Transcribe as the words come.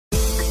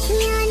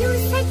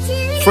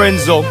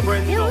Frenzo.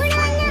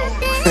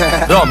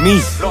 Not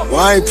me. Well,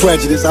 I ain't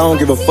prejudiced, I don't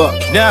give a fuck.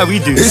 Nah, we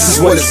do. This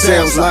is what it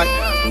sounds like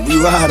when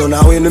we ride on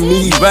our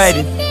enemies.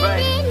 Riding.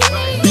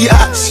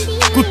 Biatch.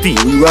 Goodie.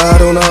 We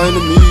ride on our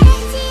enemies.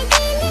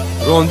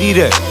 Don't do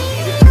that.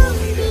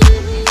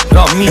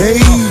 Not me. Hey,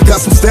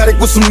 got some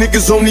static with some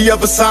niggas on the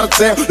other side of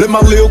town. Let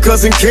my lil'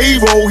 cousin K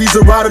roll, he's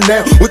a rider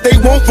now. What they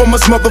want from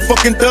us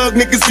motherfucking thug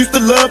niggas. Used to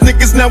love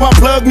niggas, now I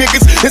plug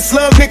niggas and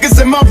slug niggas.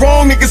 Am I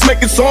wrong? Niggas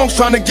making songs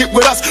trying to get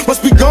with us.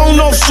 Must be gone,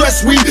 no stress.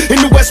 We in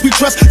the west, we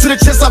trust. To the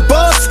chest I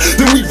bust,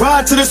 then we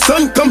ride till the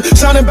sun come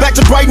shining back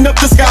to brighten up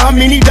the sky. I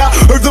mean he died,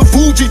 heard the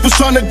Fuji was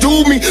trying to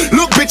do me.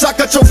 Look bitch, I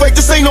cut your face,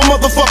 this ain't no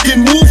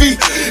motherfucking movie.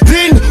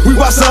 Then we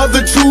watch the other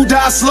two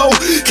die slow,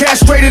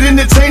 castrated,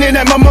 entertaining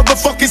at my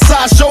motherfucking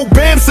sideshow.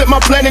 Bam, set my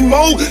planning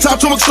mode. Time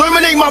to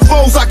exterminate my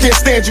foes. I can't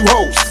stand you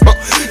hoes.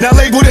 Now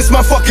label this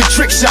my fucking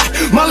trick shot.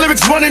 My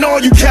lyrics running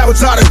all you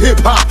cowards out of hip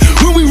hop.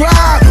 When we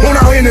ride on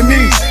our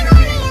enemies.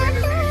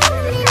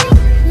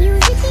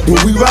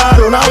 When we ride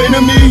on our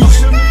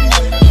enemies.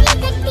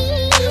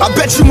 I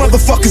bet you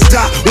motherfuckers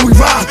die when we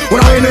ride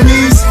on our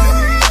enemies.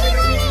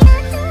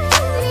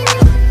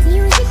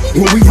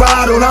 When we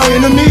ride on our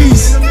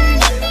enemies.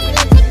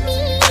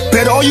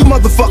 Bet all you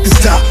motherfuckers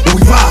die when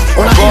we ride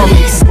on our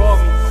enemies.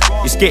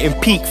 It's getting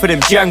peak for them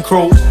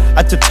jankros.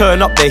 Had to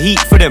turn up the heat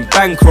for them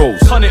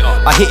bankrolls.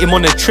 I hit him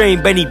on the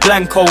train, Benny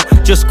Blanco.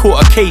 Just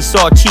caught a case,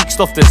 saw cheeks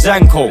off the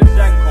Zanko.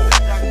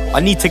 I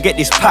need to get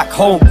this pack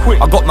home.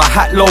 I got my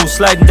hat low,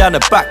 sliding down the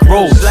back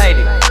roads.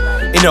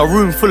 In a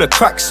room full of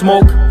crack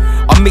smoke,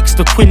 I mixed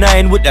the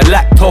quinine with the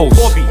lactose.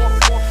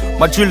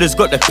 My driller's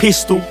got the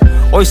pistol.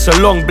 Oh, it's a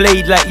long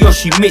blade like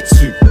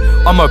Yoshimitsu.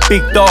 I'm a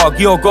big dog,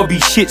 you're gonna be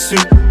shih tzu.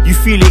 You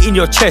feel it in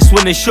your chest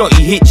when the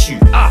shotty hits you.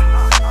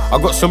 I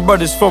got some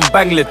brothers from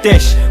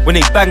Bangladesh. When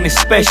they bang the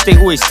spesh, they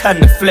always tan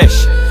the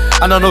flesh.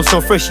 And I know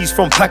some freshies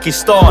from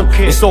Pakistan.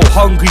 They're so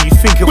hungry, you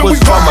think it was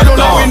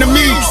Ramadan.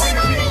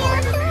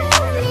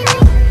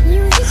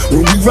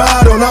 When we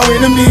ride on our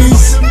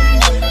enemies,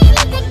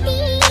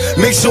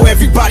 make sure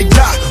everybody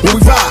die when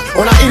we ride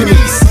on our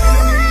enemies.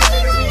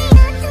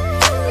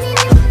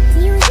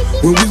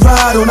 When we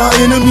ride on our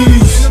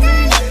enemies,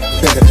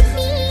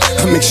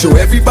 make sure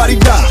everybody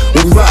die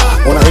when we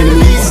ride on our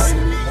enemies.